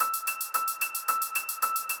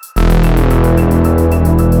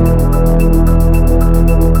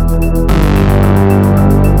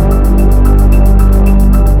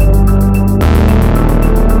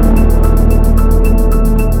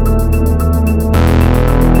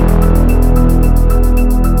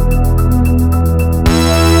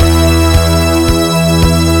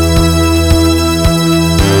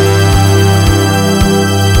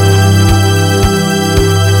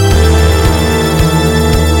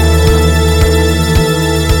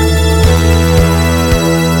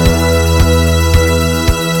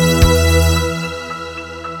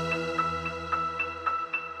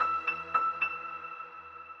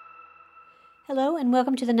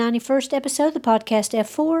welcome to the 91st episode of the podcast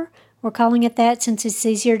F4. We're calling it that since it's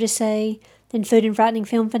easier to say than Food and Frightening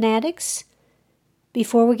Film Fanatics.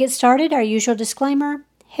 Before we get started, our usual disclaimer,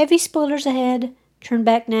 heavy spoilers ahead. Turn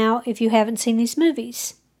back now if you haven't seen these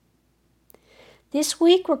movies. This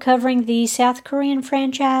week we're covering the South Korean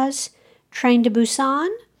franchise Train to Busan.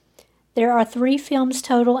 There are 3 films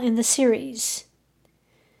total in the series.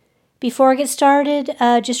 Before I get started,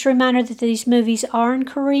 just a reminder that these movies are in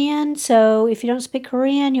Korean, so if you don't speak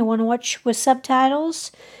Korean, you'll want to watch with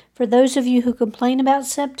subtitles. For those of you who complain about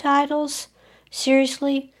subtitles,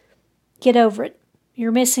 seriously, get over it.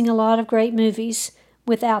 You're missing a lot of great movies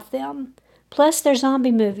without them. Plus, they're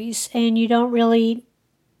zombie movies, and you don't really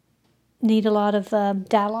need a lot of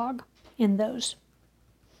dialogue in those.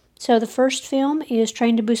 So the first film is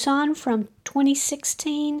Train to Busan from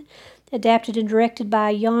 2016, adapted and directed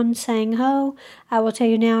by Yeon Sang-ho. I will tell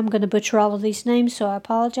you now, I'm going to butcher all of these names, so I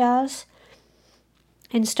apologize.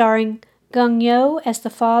 And starring Gung Yo as the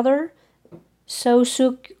father, So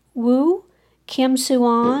Suk-woo, Kim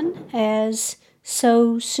Soo-an as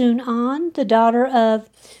So Soon-an, the daughter of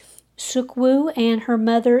Suk-woo, and her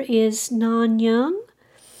mother is Non-young.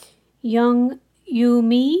 Young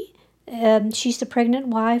Yoo-mi, she's the pregnant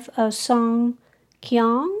wife of Song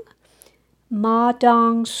Kyung. Ma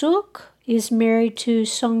Dong-suk is married to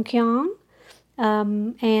Song Kyung,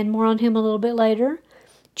 and more on him a little bit later.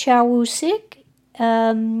 Cha Woo-sik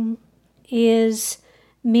is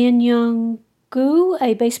Min Young-gu,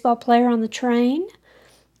 a baseball player on the train.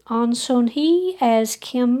 Ahn Sun-hee as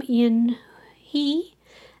Kim In-hee,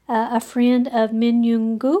 a friend of Min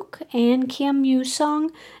Young-guk, and Kim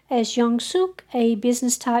Yu-sung as Young-suk, a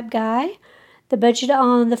business-type guy. The budget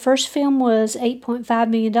on the first film was $8.5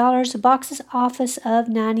 million, a box office of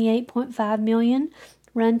 $98.5 million,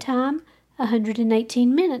 runtime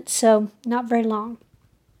 118 minutes, so not very long.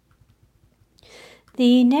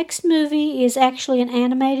 The next movie is actually an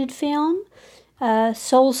animated film,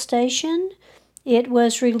 Seoul Station. It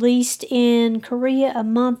was released in Korea a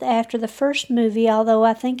month after the first movie, although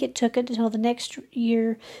I think it took it until the next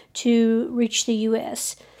year to reach the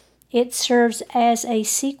U.S. It serves as a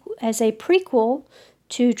prequel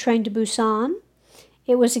to Train to Busan.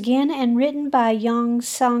 It was again and written by Young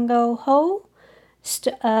Sang-ho.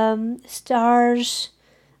 Stars,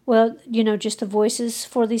 well, just the voices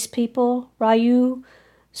for these people. Ryu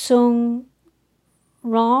Sung-rong,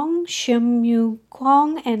 Shim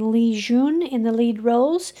Yu-kwang, and Lee Jun in the lead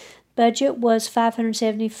roles. Budget was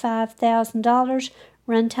 $575,000.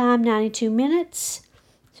 Runtime 92 minutes.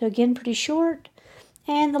 So again, pretty short.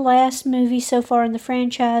 And the last movie so far in the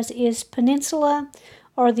franchise is Peninsula,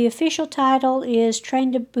 or the official title is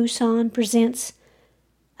Train to Busan Presents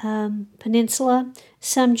Peninsula.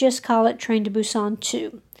 Some just call it Train to Busan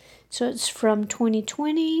 2. So it's from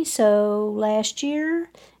 2020, so last year,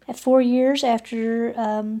 4 years after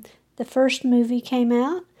the first movie came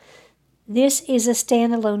out. This is a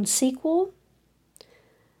standalone sequel.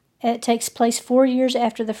 It takes place 4 years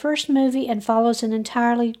after the first movie and follows an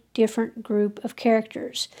entirely different group of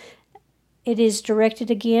characters. It is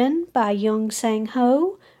directed again by Yeon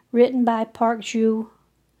Sang-ho, written by Park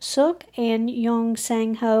Joo-suk and Yeon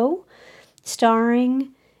Sang-ho,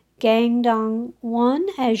 starring Kang Dong-won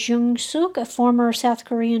as Young-suk, a former South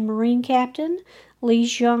Korean Marine captain, Lee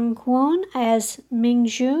Jung-kwon as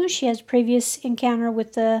Ming-ju. She has previous encounter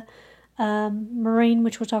with the Marine,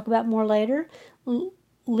 which we'll talk about more later.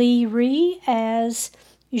 Lee Ri as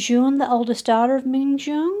Jun, the oldest daughter of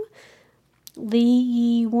Ming-jung. Lee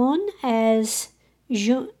Yi-won as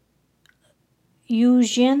Yu-jin,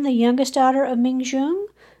 the youngest daughter of Ming-jung.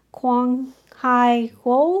 Kwang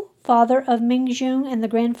Hai-ho, father of Ming-jung and the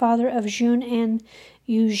grandfather of Jun and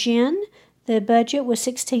Yu-jin. The budget was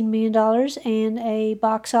 $16 million and a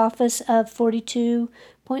box office of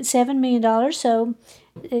 $42.7 million, so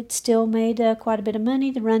it still made quite a bit of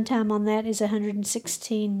money. The runtime on that is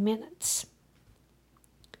 116 minutes.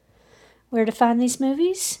 Where to find these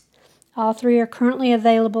movies? All 3 are currently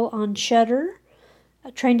available on Shudder.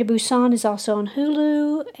 Train to Busan is also on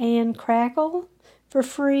Hulu and Crackle for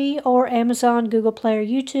free, or Amazon, Google Play, or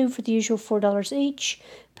YouTube for the usual $4 each.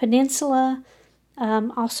 Peninsula,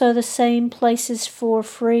 also the same places for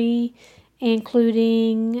free,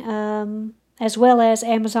 including as well as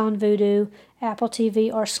Amazon Vudu, Apple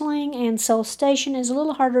TV, or Sling, and Seoul Station is a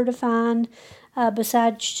little harder to find.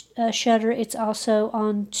 Besides Shudder, it's also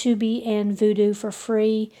on Tubi and Vudu for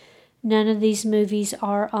free. None of these movies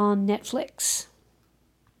are on Netflix.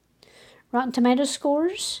 Rotten Tomatoes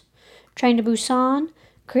scores. Train to Busan,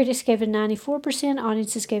 critics gave it 94%,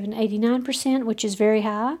 audiences gave it 89%, which is very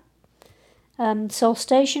high. Seoul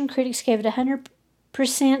Station, critics gave it 100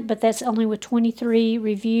 but that's only with 23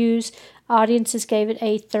 reviews. Audiences gave it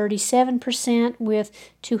a 37% with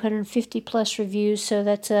 250 plus reviews, so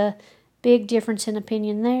that's a big difference in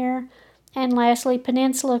opinion there. And lastly,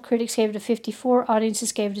 Peninsula, critics gave it a 54,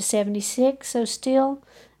 audiences gave it a 76, so still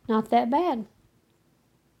not that bad.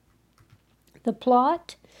 The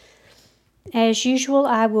plot, as usual,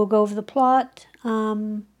 I will go over the plot.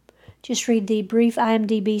 Just read the brief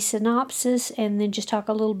IMDb synopsis and then just talk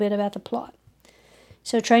a little bit about the plot.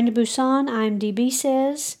 So, Train to Busan, IMDb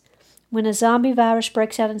says, when a zombie virus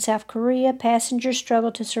breaks out in South Korea, passengers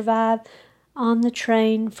struggle to survive on the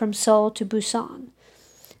train from Seoul to Busan.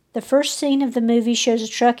 The first scene of the movie shows a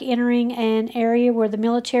truck entering an area where the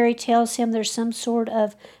military tells him there's some sort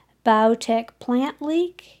of biotech plant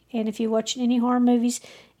leak. And if you watch any horror movies,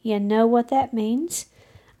 you know what that means.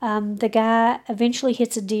 The guy eventually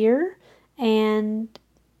hits a deer, and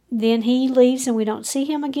then he leaves and we don't see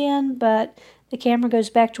him again, but the camera goes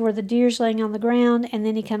back to where the deer's laying on the ground, and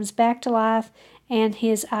then he comes back to life and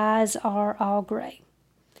his eyes are all gray.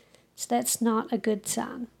 So that's not a good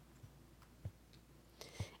sign.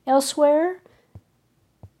 Elsewhere,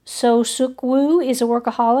 So Suk-woo is a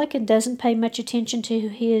workaholic and doesn't pay much attention to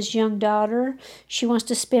his young daughter. She wants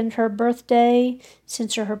to spend her birthday,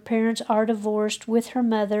 since her parents are divorced, with her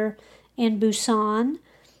mother in Busan.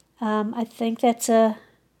 I think that's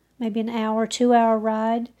maybe an hour, 2-hour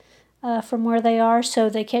ride from where they are. So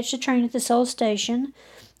they catch the train at the Seoul station,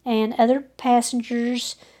 and other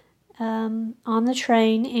passengers on the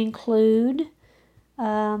train include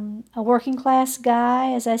a working class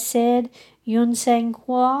guy, as I said, Yoon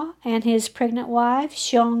Sang-hwa, and his pregnant wife,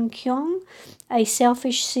 Seong Kyung, a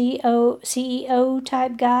selfish CEO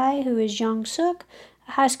type guy who is Jung Suk,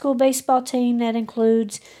 a high school baseball team that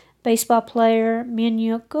includes baseball player Min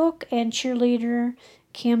Yuk-guk and cheerleader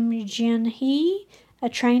Kim Jin-hee, a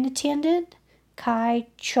train attendant, Kai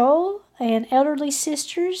Chol, and elderly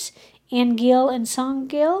sisters, In Gil and Song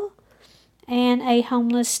Gil, and a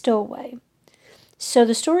homeless stowaway. So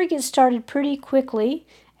the story gets started pretty quickly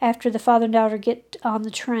after the father and daughter get on the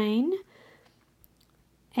train,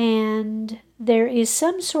 and there is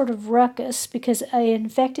some sort of ruckus because an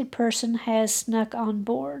infected person has snuck on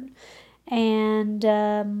board, and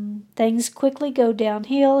things quickly go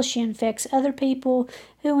downhill. She infects other people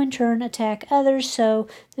who in turn attack others, so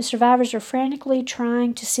the survivors are frantically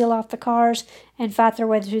trying to seal off the cars and fight their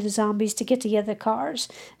way through the zombies to get to the other cars.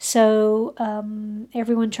 So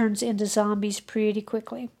everyone turns into zombies pretty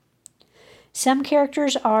quickly. Some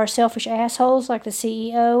characters are selfish assholes like the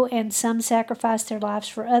CEO, and some sacrifice their lives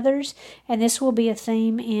for others, and this will be a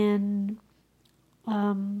theme in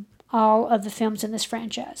all of the films in this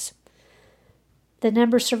franchise. The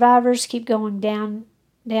number of survivors keep going down,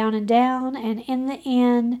 and down, and in the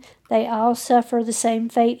end, they all suffer the same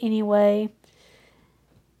fate anyway.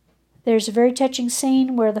 There's a very touching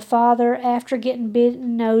scene where the father, after getting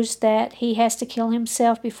bitten, knows that he has to kill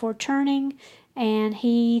himself before turning, and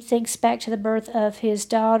he thinks back to the birth of his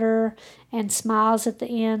daughter and smiles at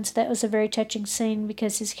the end. So that was a very touching scene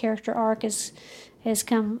because his character arc has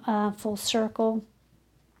come full circle,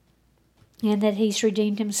 and that he's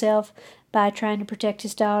redeemed himself by trying to protect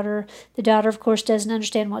his daughter. The daughter, of course, doesn't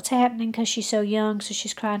understand what's happening because she's so young, so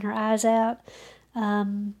she's crying her eyes out.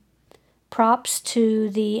 Props to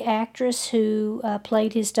the actress who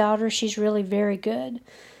played his daughter. She's really very good.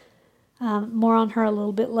 More on her a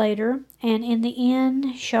little bit later. And in the end,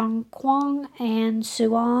 Seong Kwang and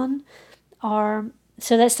Suan so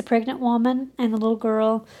that's the pregnant woman and the little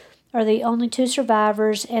girl, are the only two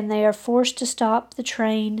survivors, and they are forced to stop the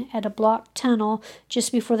train at a blocked tunnel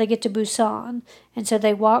just before they get to Busan. And so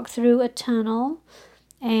they walk through a tunnel,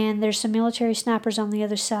 and there's some military snipers on the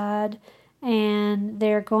other side, and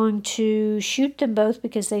they're going to shoot them both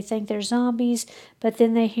because they think they're zombies. But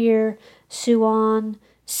then they hear Suan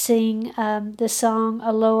sing the song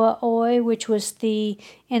Aloha Oi, which was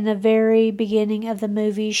in the very beginning of the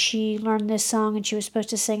movie. She learned this song and she was supposed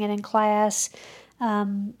to sing it in class.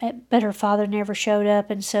 But her father never showed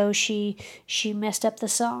up, and so she messed up the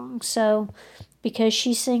song. So because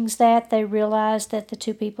she sings that, they realize that the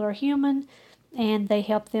two people are human, and they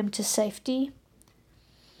help them to safety.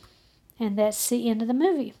 And that's the end of the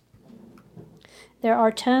movie. There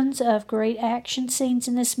are tons of great action scenes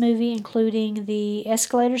in this movie, including the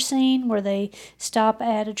escalator scene where they stop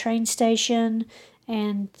at a train station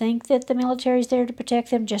and think that the military's there to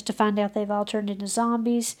protect them, just to find out they've all turned into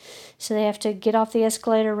zombies. So they have to get off the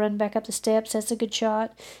escalator, run back up the steps. That's a good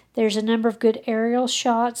shot. There's a number of good aerial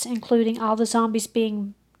shots, including all the zombies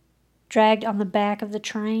being dragged on the back of the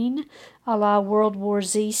train, a la World War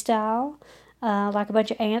Z style. like a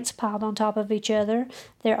bunch of ants piled on top of each other.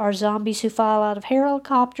 There are zombies who fall out of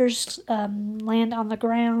helicopters, land on the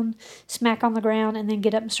ground, smack on the ground, and then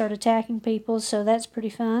get up and start attacking people, so that's pretty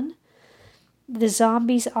fun. The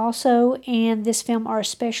zombies also in this film are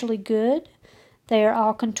especially good. They are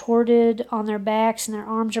all contorted on their backs and their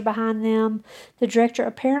arms are behind them. The director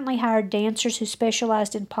apparently hired dancers who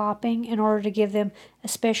specialized in popping in order to give them a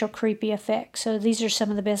special creepy effect. So these are some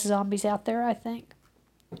of the best zombies out there, I think.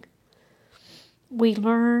 We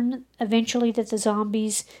learn eventually that the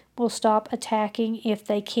zombies will stop attacking if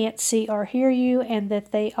they can't see or hear you, and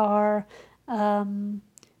that they are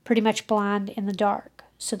pretty much blind in the dark.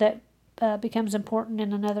 So that becomes important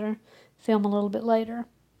in another film a little bit later.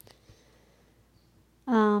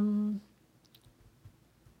 And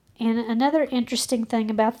another interesting thing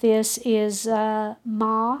about this is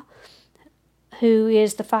Ma, who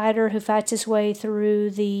is the fighter who fights his way through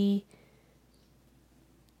the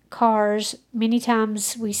cars. Many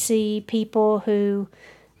times we see people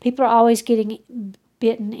are always getting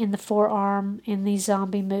bitten in the forearm in these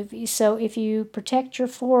zombie movies. So if you protect your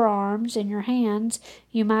forearms and your hands,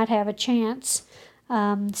 you might have a chance.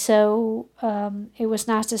 It was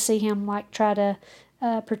nice to see him try to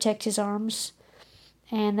protect his arms,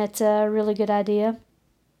 and that's a really good idea.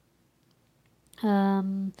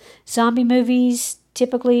 Zombie movies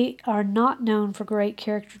typically are not known for great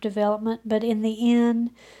character development, but in the end,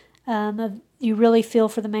 you really feel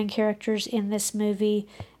for the main characters in this movie,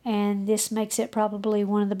 and this makes it probably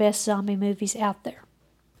one of the best zombie movies out there.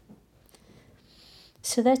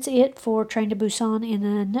 So that's it for Train to Busan in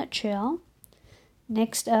a nutshell.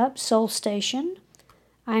 Next up, Seoul Station.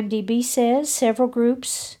 IMDb says several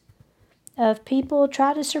groups of people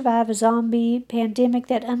try to survive a zombie pandemic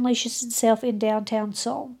that unleashes itself in downtown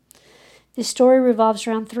Seoul. This story revolves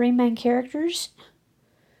around three main characters: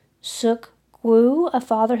 Suk Woo, a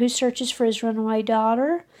father who searches for his runaway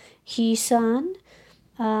daughter; Hee-sun,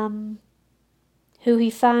 who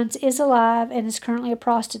he finds is alive and is currently a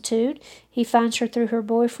prostitute. He finds her through her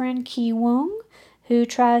boyfriend, Ki-woong, who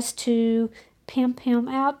tries to pimp her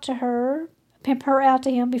out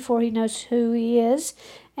to him before he knows who he is.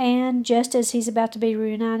 And just as he's about to be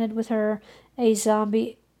reunited with her, a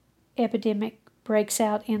zombie epidemic breaks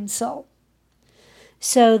out in Seoul.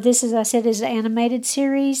 So this, as I said, is an animated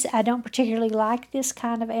series. I don't particularly like this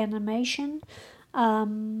kind of animation,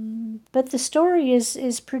 but the story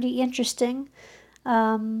is pretty interesting.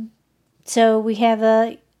 So we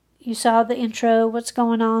have you saw the intro, what's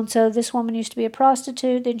going on. So this woman used to be a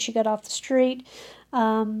prostitute, then she got off the street,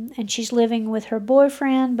 and she's living with her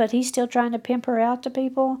boyfriend, but he's still trying to pimp her out to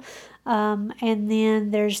people. And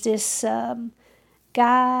then there's this guy,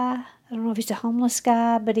 I don't know if he's a homeless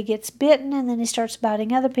guy, but he gets bitten, and then he starts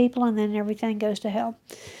biting other people, and then everything goes to hell.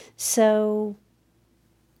 So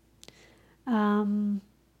the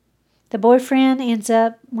boyfriend ends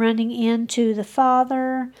up running into the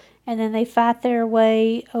father, and then they fight their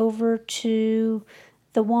way over to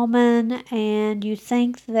the woman, and you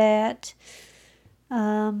think that, we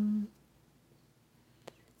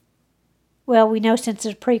know since it's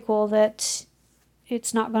a prequel that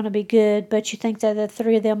it's not going to be good, but you think that the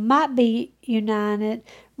three of them might be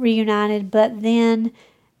reunited, but then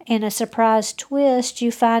in a surprise twist,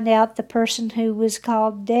 you find out the person who was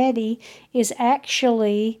called Daddy is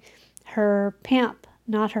actually her pimp,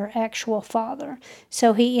 not her actual father.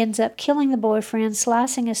 So he ends up killing the boyfriend,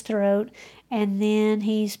 slicing his throat, and then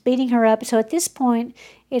he's beating her up. So at this point,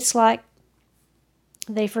 it's like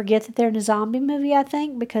they forget that they're in a zombie movie, I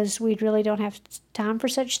think, because we really don't have time for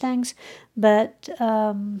such things. But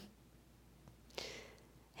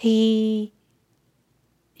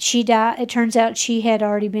she died. It turns out she had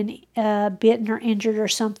already been bitten or injured or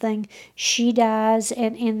something. She dies,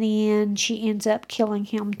 and in the end, she ends up killing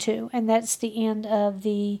him too. And that's the end of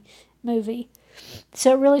the movie.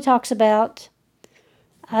 So it really talks about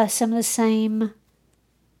some of the same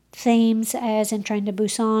themes as in Train to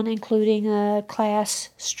Busan, including class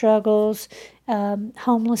struggles,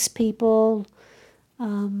 homeless people,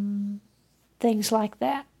 things like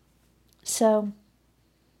that. So,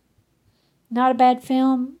 not a bad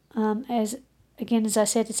film. As I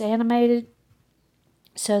said, it's animated,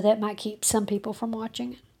 so that might keep some people from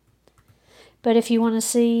watching it. But if you want to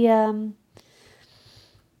see a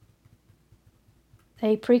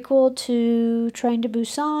prequel to Train to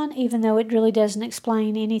Busan, even though it really doesn't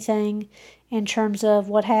explain anything in terms of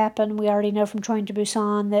what happened. We already know from Train to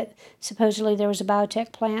Busan that supposedly there was a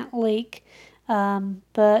biotech plant leak,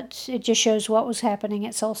 but it just shows what was happening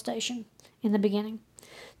at Seoul Station in the beginning.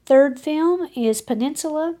 Third film is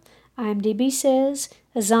Peninsula. IMDb says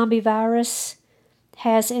a zombie virus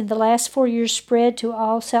has in the last 4 years spread to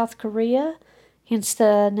all South Korea. hence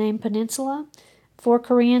the name Peninsula. 4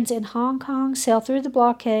 Koreans in Hong Kong sail through the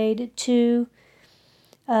blockade to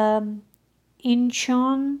Incheon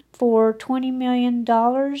for $20 million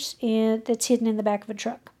that's hidden in the back of a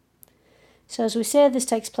truck. So as we said, this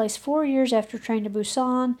takes place 4 years after Train to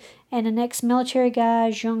Busan, and an ex-military guy,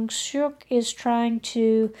 Jung Suk, is trying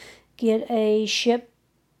to get a ship,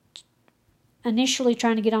 initially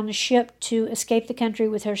trying to get on a ship to escape the country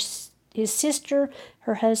with his sister,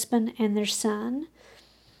 her husband, and their son.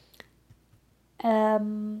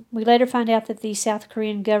 We later find out that the South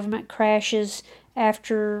Korean government crashes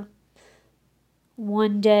after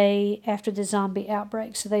one day after the zombie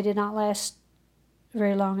outbreak, so they did not last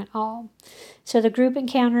very long at all. So the group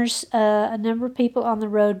encounters a number of people on the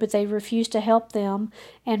road, but they refuse to help them,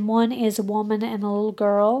 and one is a woman and a little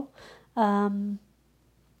girl,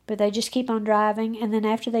 but they just keep on driving. And then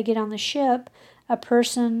after they get on the ship, a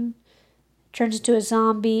person turns into a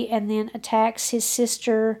zombie and then attacks his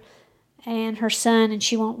sister and her son, and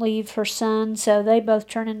she won't leave her son, so they both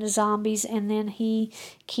turn into zombies, and then he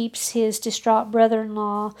keeps his distraught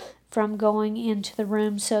brother-in-law from going into the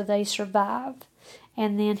room, so they survive.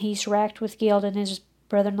 And then he's racked with guilt, and his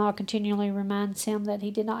brother-in-law continually reminds him that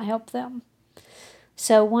he did not help them.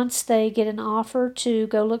 So once they get an offer to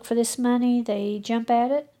go look for this money, they jump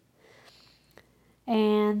at it,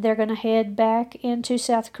 and they're going to head back into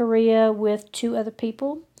South Korea with 2 other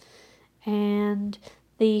people, and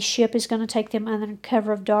the ship is going to take them under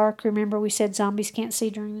cover of dark. Remember, we said zombies can't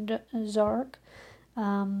see during the dark.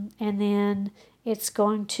 And then it's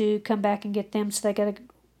going to come back and get them, so they got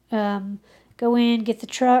to go in, get the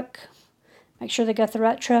truck, make sure they got the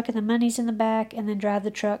right truck and the money's in the back, and then drive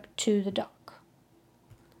the truck to the dock.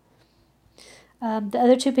 The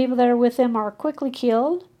other 2 people that are with them are quickly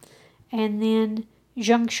killed, and then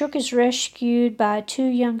Jung Suk is rescued by 2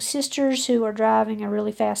 young sisters who are driving a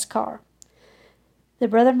really fast car. The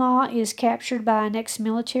brother-in-law is captured by an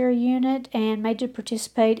ex-military unit and made to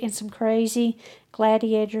participate in some crazy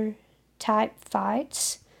gladiator-type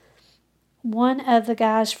fights. One of the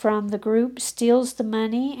guys from the group steals the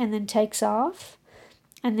money and then takes off.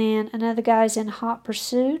 And then another guy's in hot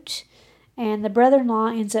pursuit, and the brother-in-law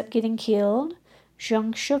ends up getting killed.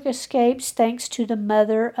 Jung Suk escapes thanks to the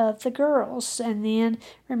mother of the girls. And then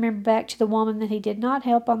remember back to the woman that he did not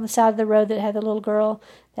help on the side of the road that had the little girl.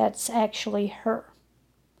 That's actually her.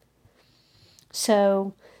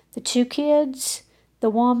 So the 2 kids, the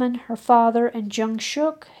woman, her father, and Jung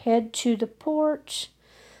Suk head to the port.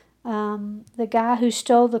 The guy who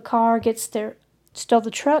stole the truck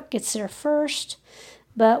gets there first,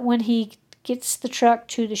 but when he gets the truck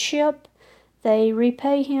to the ship, they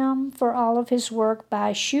repay him for all of his work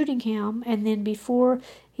by shooting him, and then before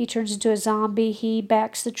he turns into a zombie, he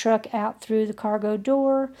backs the truck out through the cargo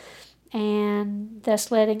door, and thus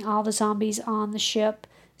letting all the zombies on the ship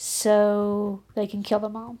so they can kill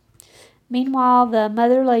them all. Meanwhile, the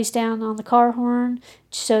mother lays down on the car horn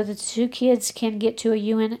so that the 2 kids can get to a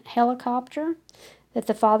UN helicopter that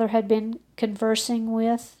the father had been conversing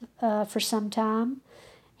with for some time.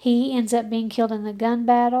 He ends up being killed in the gun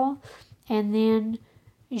battle, and then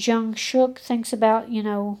Jung Suk thinks about,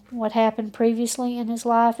 what happened previously in his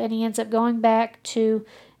life, and he ends up going back to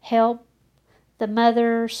help the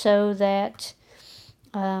mother so that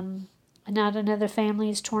not another family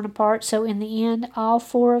is torn apart. So in the end, all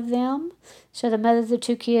 4 of them, so the mother, the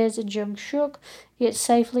 2 kids, and Jung Suk, get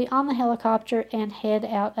safely on the helicopter and head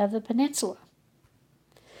out of the peninsula.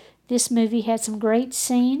 This movie had some great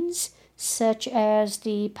scenes, such as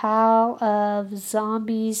the pile of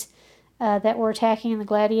zombies that were attacking in the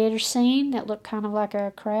gladiator scene that looked kind of like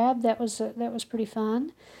a crab. That was pretty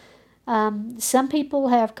fun. Some people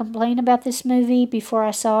have complained about this movie. Before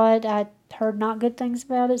I saw it, I heard not good things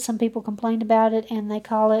about it. Some people complained about it, and they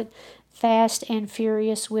call it Fast and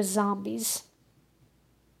Furious with zombies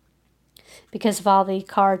because of all the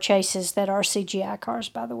car chases that are CGI cars,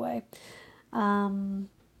 by the way.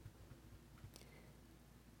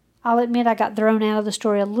 I'll admit I got thrown out of the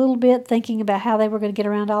story a little bit thinking about how they were going to get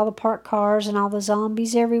around all the parked cars and all the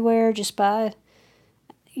zombies everywhere just by,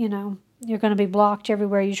 you're going to be blocked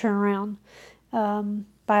everywhere you turn around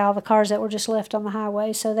by all the cars that were just left on the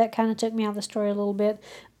highway. So that kind of took me out of the story a little bit.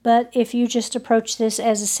 But if you just approach this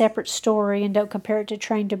as a separate story and don't compare it to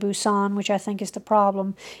Train to Busan, which I think is the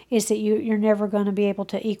problem, is that you're never going to be able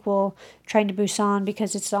to equal Train to Busan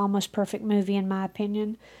because it's the almost perfect movie in my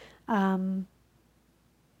opinion.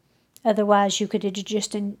 Otherwise, you could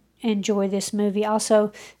just enjoy this movie.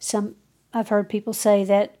 Also, I've heard people say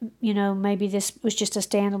that, maybe this was just a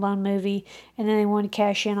standalone movie and then they want to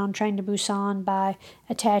cash in on Train to Busan by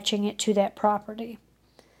attaching it to that property.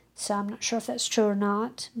 So I'm not sure if that's true or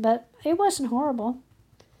not, but it wasn't horrible.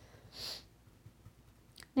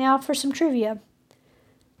 Now for some trivia.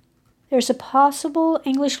 There's a possible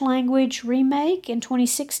English language remake in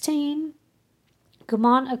 2016.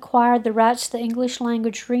 Gaumont acquired the rights to the English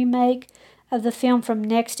language remake of the film from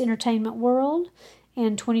Next Entertainment World.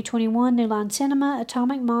 In 2021, New Line Cinema,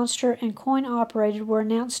 Atomic Monster, and Coin Operated were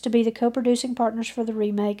announced to be the co-producing partners for the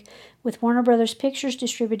remake, with Warner Brothers Pictures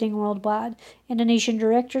distributing worldwide. Indonesian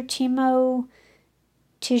director Timo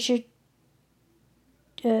Tjahjanto,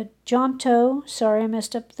 sorry I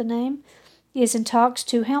messed up the name, is in talks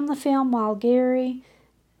to helm the film, while Gary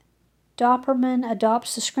Dopperman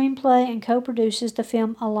adopts the screenplay and co-produces the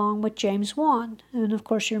film along with James Wan. And of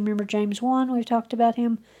course you remember James Wan, we've talked about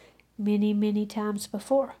him many, many times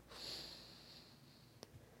before.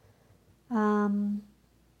 I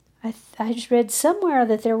just read somewhere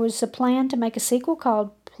that there was a plan to make a sequel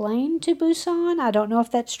called Plane to Busan. I don't know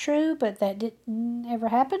if that's true, but that didn't ever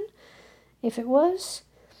happen, if it was.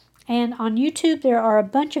 And on YouTube, there are a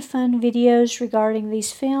bunch of fun videos regarding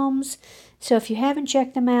these films. So if you haven't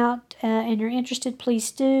checked them out and you're interested,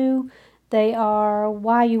 please do. They are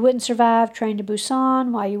Why You Wouldn't Survive Train to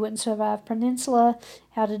Busan, Why You Wouldn't Survive Peninsula,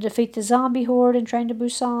 How to Defeat the Zombie Horde in Train to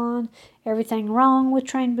Busan, Everything Wrong with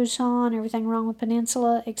Train to Busan, Everything Wrong with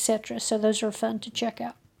Peninsula, etc. So those are fun to check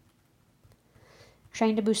out.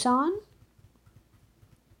 Train to Busan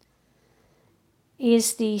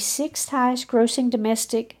is the 6th highest grossing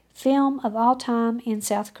domestic film of all time in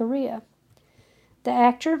South Korea. The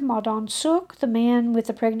actor Ma Dong-suk, the man with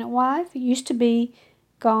the pregnant wife, used to be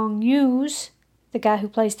Gong Yu's, the guy who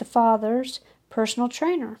plays the father's, personal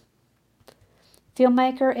trainer.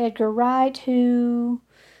 Filmmaker Edgar Wright,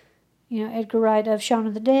 Edgar Wright of Shaun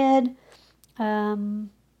of the Dead,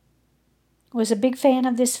 was a big fan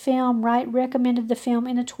of this film. Wright recommended the film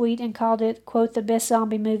in a tweet and called it, quote, the best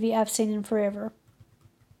zombie movie I've seen in forever.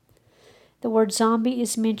 The word zombie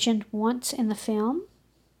is mentioned once in the film.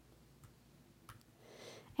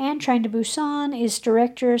 And Train to Busan is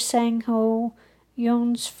director Sang Ho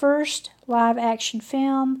Yoon's first live-action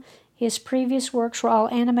film. His previous works were all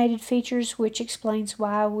animated features, which explains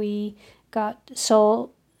why we got the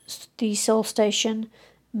Seoul Station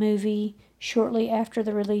movie shortly after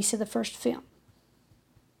the release of the first film.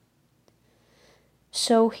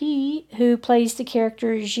 So-hee, who plays the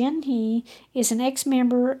character Jin-hee, is an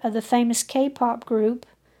ex-member of the famous K-pop group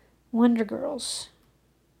Wonder Girls.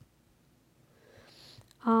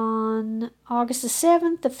 On August the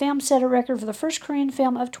 7th, the film set a record for the first Korean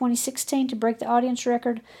film of 2016 to break the audience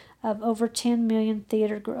record of over 10 million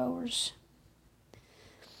theater goers.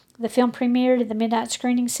 The film premiered at the midnight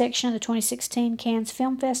screening section of the 2016 Cannes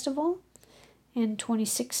Film Festival in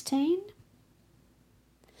 2016.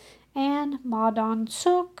 And Ma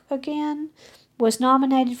Dong-suk, again, was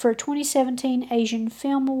nominated for a 2017 Asian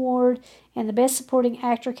Film Award in the Best Supporting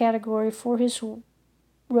Actor category for his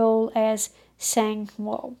role as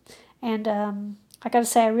Sang-woo. And I gotta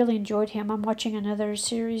say, I really enjoyed him. I'm watching another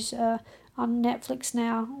series on Netflix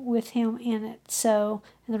now with him in it. So,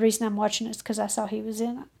 and the reason I'm watching it is because I saw he was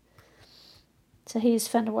in it. So he is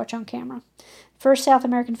fun to watch on camera. First South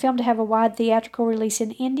American film to have a wide theatrical release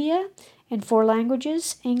in India in 4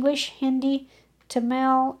 languages: English, Hindi,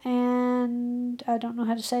 Tamil, and I don't know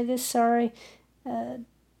how to say this, sorry,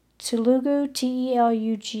 Telugu,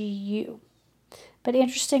 Telugu. But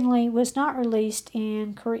interestingly, was not released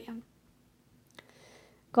in Korean.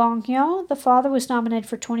 Gong Hyo, the father, was nominated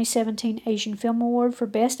for 2017 Asian Film Award for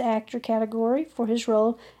Best Actor category for his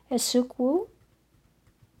role as Suk-woo.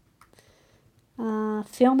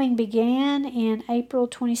 Filming began in April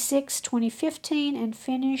 26, 2015 and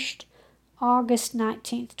finished August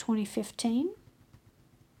 19, 2015.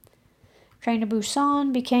 Train to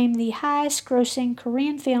Busan became the highest grossing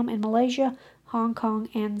Korean film in Malaysia, Hong Kong,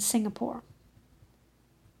 and Singapore.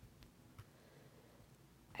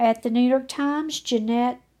 At the New York Times,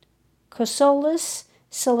 Jeanette Kosolis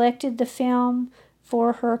selected the film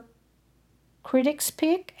for her critics'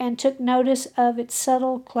 pick and took notice of its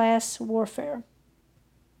subtle class warfare.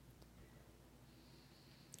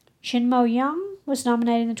 Shin Mo-young was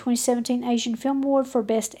nominated in the 2017 Asian Film Award for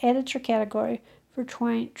Best Editor category for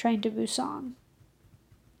Train to Busan.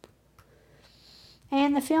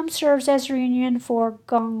 And the film serves as a reunion for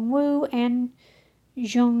Gong Woo and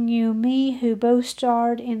Jung Yoo-mi, who both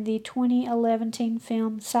starred in the 2011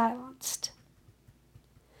 film Silenced.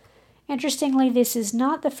 Interestingly, this is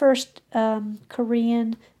not the first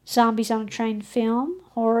Korean zombies on a train film.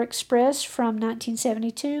 Horror Express from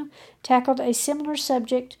 1972 tackled a similar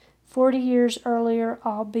subject 40 years earlier,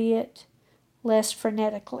 albeit less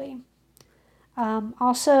frenetically.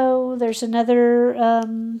 Also, there's another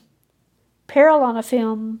Parallel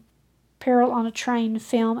film Peril on a Train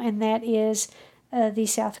film, and that is the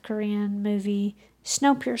South Korean movie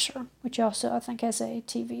Snowpiercer, which also I think has a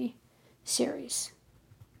TV series.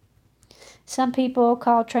 Some people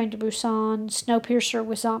call Train to Busan Snowpiercer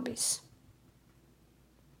with zombies.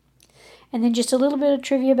 And then just a little bit of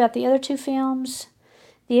trivia about the other two films.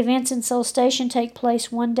 The events in Seoul Station take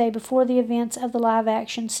place one day before the events of the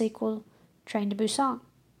live-action sequel, Train to Busan.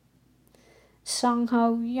 Song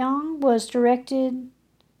Ho-young was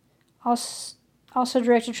also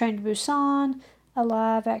directed Train to Busan, a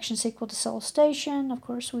live-action sequel to Seoul Station. Of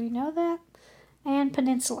course, we know that. And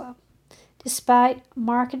Peninsula. Despite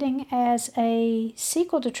marketing as a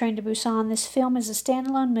sequel to Train to Busan, this film is a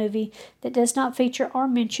standalone movie that does not feature or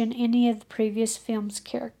mention any of the previous film's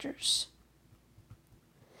characters.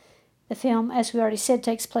 The film, as we already said,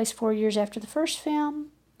 takes place 4 years after the first film.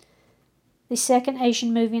 The second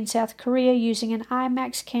Asian movie in South Korea using an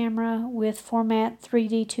IMAX camera with format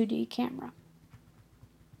 3D 2D camera.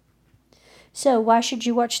 So, why should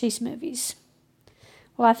you watch these movies?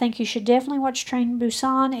 Well, I think you should definitely watch Train to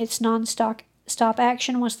Busan. It's non-stop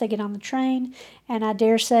action once they get on the train, and I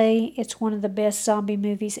dare say it's one of the best zombie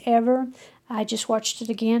movies ever. I just watched it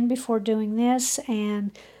again before doing this,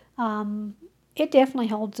 and it definitely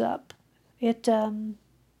holds up. I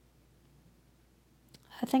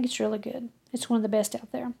think it's really good. It's one of the best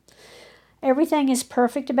out there. Everything is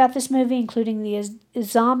perfect about this movie, including the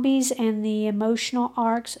zombies and the emotional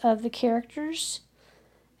arcs of the characters.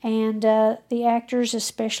 And the actors,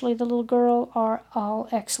 especially the little girl, are all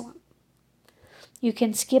excellent. You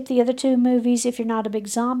can skip the other two movies if you're not a big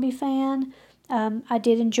zombie fan. I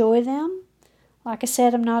did enjoy them. Like I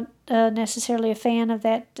said, I'm not necessarily a fan of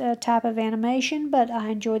that type of animation, but I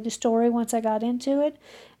enjoyed the story once I got into it.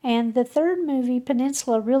 And the third movie,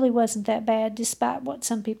 Peninsula, really wasn't that bad, despite what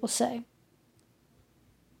some people say.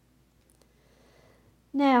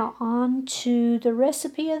 Now, on to the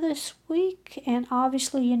recipe of this week, and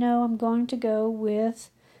obviously, you know, I'm going to go with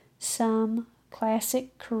some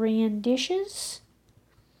classic Korean dishes.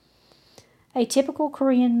 A typical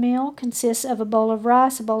Korean meal consists of a bowl of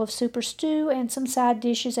rice, a bowl of soup or stew, and some side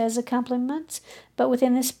dishes as accompaniments, but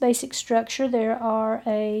within this basic structure there are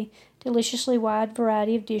a deliciously wide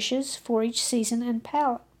variety of dishes for each season and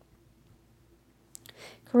palate.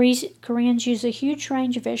 Koreans use a huge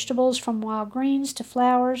range of vegetables, from wild greens to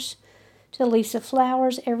flowers, to the leaves of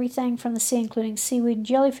flowers, everything from the sea, including seaweed and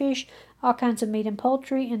jellyfish, all kinds of meat and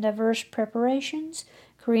poultry in diverse preparations.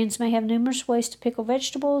 Koreans may have numerous ways to pickle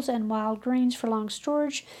vegetables and wild greens for long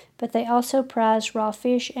storage, but they also prize raw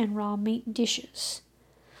fish and raw meat dishes.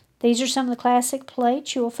 These are some of the classic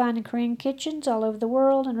plates you will find in Korean kitchens all over the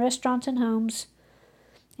world, in restaurants and homes,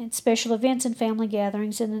 at special events and family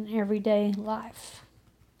gatherings, and in everyday life.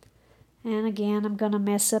 And again, I'm going to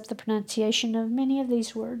mess up the pronunciation of many of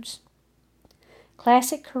these words.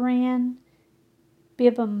 Classic Korean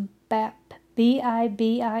bibimbap,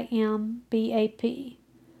 bibimbap.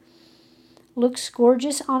 Looks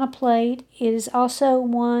gorgeous on a plate. It is also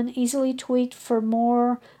one easily tweaked for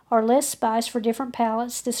more or less spice for different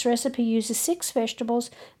palates. This recipe uses 6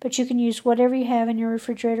 vegetables, but you can use whatever you have in your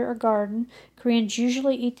refrigerator or garden. Koreans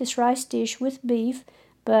usually eat this rice dish with beef,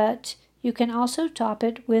 but you can also top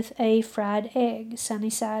it with a fried egg, sunny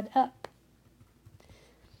side up.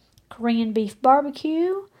 Korean beef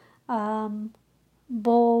barbecue,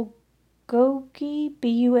 bulgogi,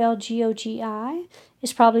 Bulgogi,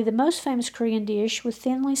 is probably the most famous Korean dish with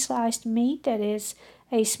thinly sliced meat that is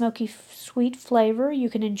a smoky, sweet flavor. You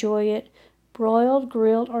can enjoy it broiled,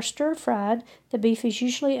 grilled, or stir-fried. The beef is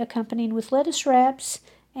usually accompanied with lettuce wraps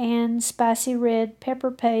and spicy red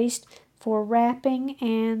pepper paste for wrapping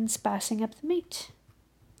and spicing up the meat.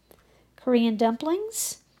 Korean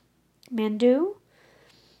dumplings, mandu,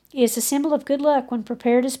 is a symbol of good luck when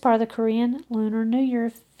prepared as part of the Korean Lunar New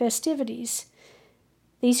Year festivities.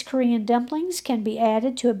 These Korean dumplings can be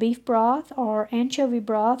added to a beef broth or anchovy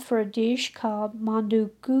broth for a dish called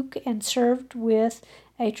mandukguk and served with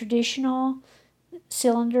a traditional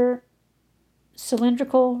cylindrical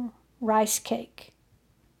rice cake.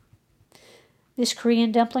 This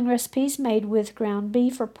Korean dumpling recipe is made with ground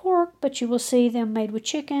beef or pork, but you will see them made with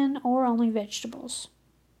chicken or only vegetables.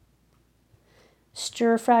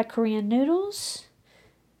 Stir-fried Korean noodles,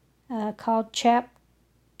 called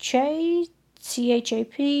japchae,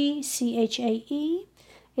 chapchae,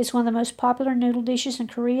 is one of the most popular noodle dishes in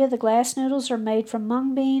Korea. The glass noodles are made from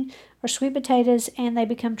mung bean or sweet potatoes, and they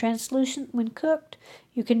become translucent when cooked.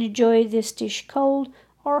 You can enjoy this dish cold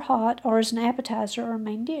or hot, or as an appetizer or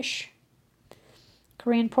main dish.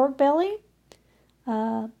 Korean pork belly,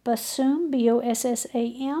 basum,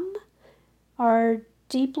 Bossam, are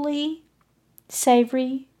deeply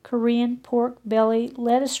savory Korean pork belly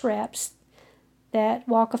lettuce wraps that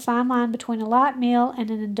walk a fine line between a light meal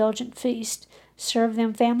and an indulgent feast. Serve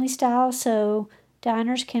them family style so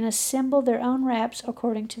diners can assemble their own wraps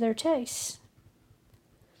according to their tastes.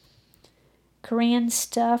 Korean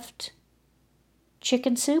stuffed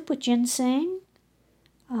chicken soup with ginseng,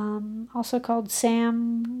 also called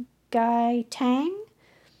samgai tang,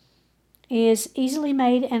 is easily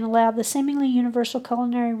made and allowed the seemingly universal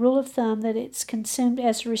culinary rule of thumb that it's consumed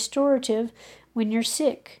as a restorative when you're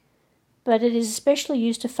sick. But it is especially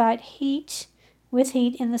used to fight heat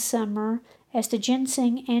in the summer, as the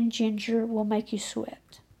ginseng and ginger will make you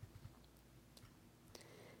sweat.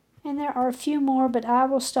 And there are a few more, but I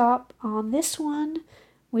will stop on this one,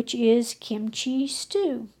 which is kimchi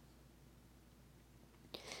stew.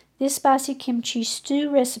 This spicy kimchi stew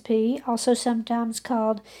recipe, also sometimes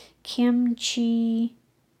called kimchi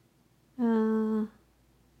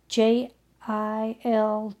jilgae,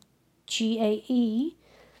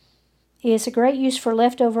 is a great use for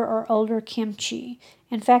leftover or older kimchi.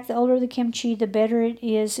 In fact, the older the kimchi, the better it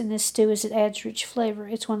is in this stew as it adds rich flavor.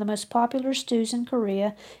 It's one of the most popular stews in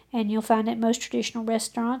Korea, and you'll find it at most traditional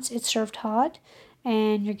restaurants. It's served hot,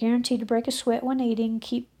 and you're guaranteed to break a sweat when eating.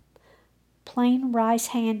 Keep plain rice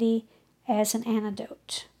handy as an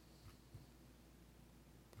antidote.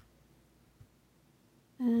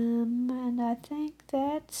 And I think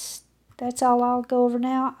that's all I'll go over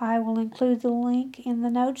now. I will include the link in the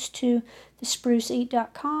notes to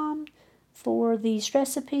thespruceeat.com for these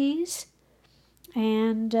recipes.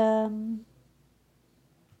 And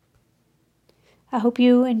I hope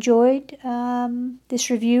you enjoyed this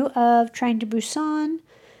review of Train to Busan.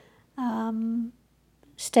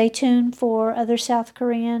 Stay tuned for other South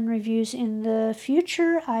Korean reviews in the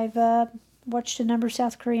future. I've watched a number of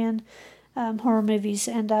South Korean horror movies,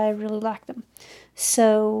 and I really like them.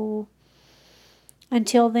 So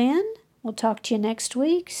until then, we'll talk to you next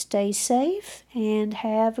week. Stay safe and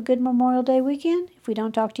have a good Memorial Day weekend if we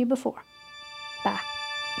don't talk to you before. Bye.